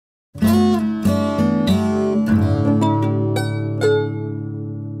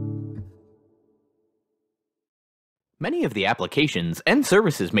Many of the applications and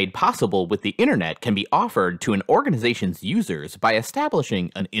services made possible with the Internet can be offered to an organization's users by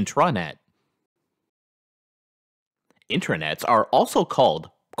establishing an intranet. Intranets are also called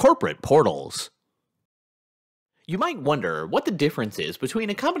corporate portals. You might wonder what the difference is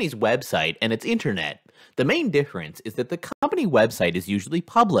between a company's website and its intranet. The main difference is that the company website is usually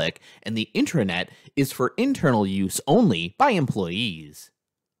public and the intranet is for internal use only by employees.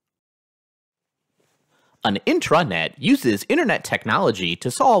 An intranet uses internet technology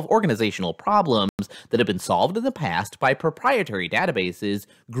to solve organizational problems that have been solved in the past by proprietary databases,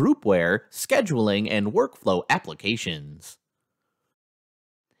 groupware, scheduling, and workflow applications.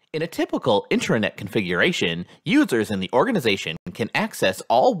 In a typical intranet configuration, users in the organization can access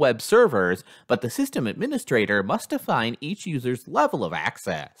all web servers, but the system administrator must define each user's level of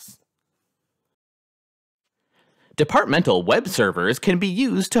access. Departmental web servers can be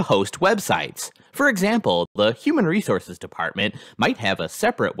used to host websites. For example, the Human Resources Department might have a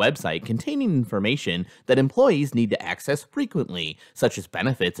separate website containing information that employees need to access frequently, such as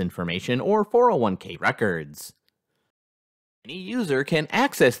benefits information or 401k records. Any user can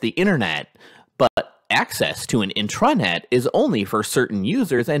access the internet, but access to an intranet is only for certain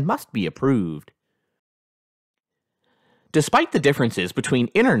users and must be approved. Despite the differences between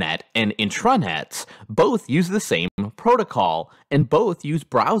internet and intranets, both use the same protocol, and both use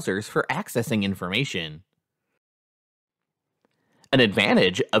browsers for accessing information. An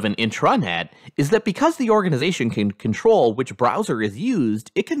advantage of an intranet is that because the organization can control which browser is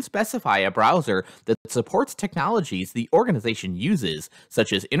used, it can specify a browser that supports technologies the organization uses,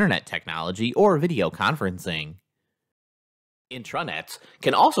 such as internet technology or video conferencing. Intranets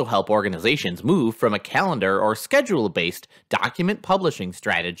can also help organizations move from a calendar or schedule-based document publishing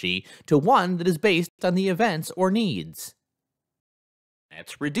strategy to one that is based on the events or needs.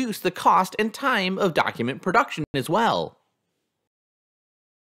 Intranets reduce the cost and time of document production as well.